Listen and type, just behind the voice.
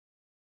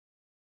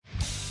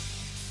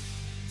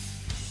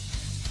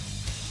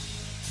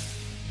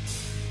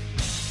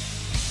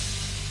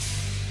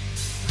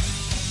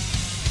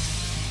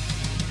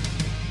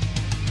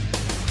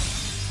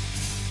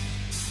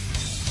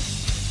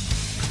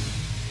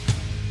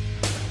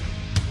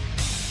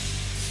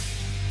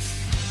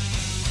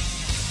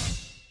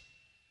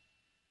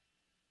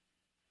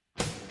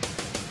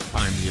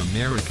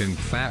American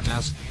fat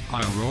ass.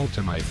 I'll roll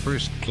to my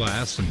first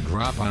class and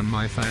drop on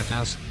my fat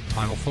ass.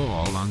 I'll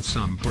fall on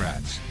some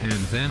brats and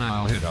then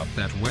I'll hit up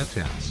that wet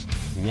ass.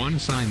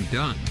 Once I'm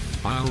done,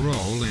 I'll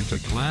roll into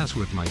class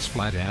with my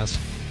splat ass.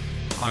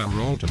 I'll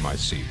roll to my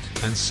seat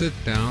and sit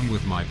down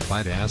with my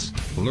Platte ass,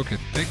 look at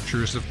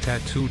pictures of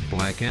tattooed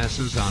black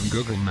asses on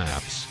Google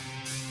Maps.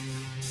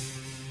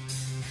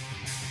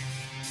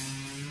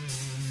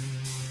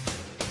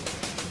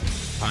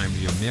 I'm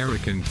the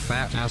American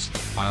fat ass.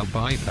 I'll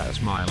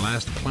bypass my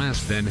last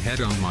class then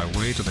head on my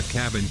way to the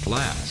cabin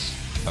class.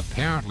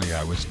 Apparently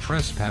I was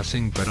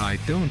trespassing but I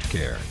don't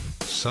care.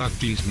 Suck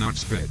these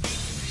nuts bitch.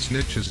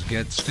 Snitches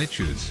get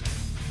stitches.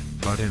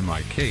 But in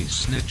my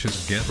case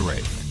snitches get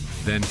raped.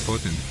 Then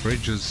put in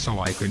fridges so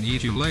I can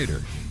eat you later.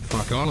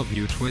 Fuck all of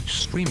you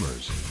Twitch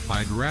streamers.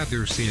 I'd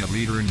rather see a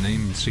leader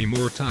named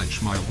Seymour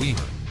touch my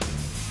wiener.